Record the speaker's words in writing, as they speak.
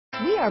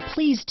We are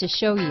pleased to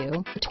show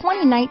you the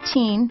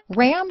 2019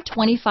 Ram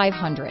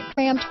 2500.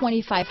 Ram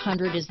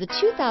 2500 is the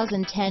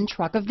 2010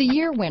 Truck of the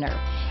Year winner.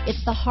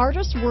 It's the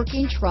hardest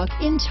working truck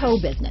in tow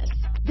business.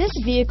 This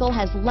vehicle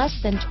has less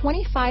than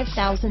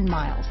 25,000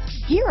 miles.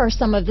 Here are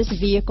some of this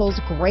vehicle's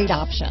great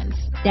options: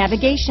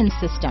 navigation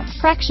system,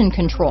 traction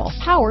control,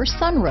 power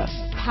sunroof,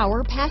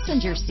 power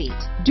passenger seat,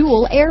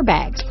 dual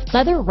airbags,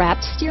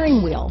 leather-wrapped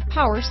steering wheel,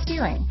 power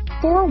steering,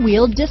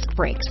 four-wheel disc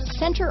brakes,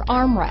 center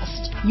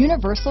armrest,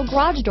 universal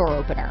garage door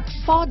opener,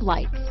 fog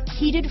lights,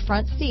 heated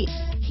front seats,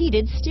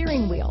 heated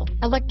steering wheel,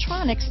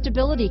 electronic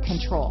stability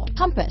control,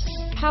 compass,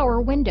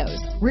 power windows,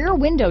 rear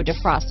window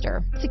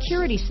defroster,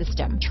 security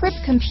system, trip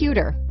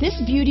computer. This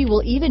beauty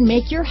will even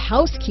make your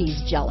house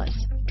keys jealous.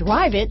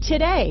 Drive it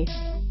today.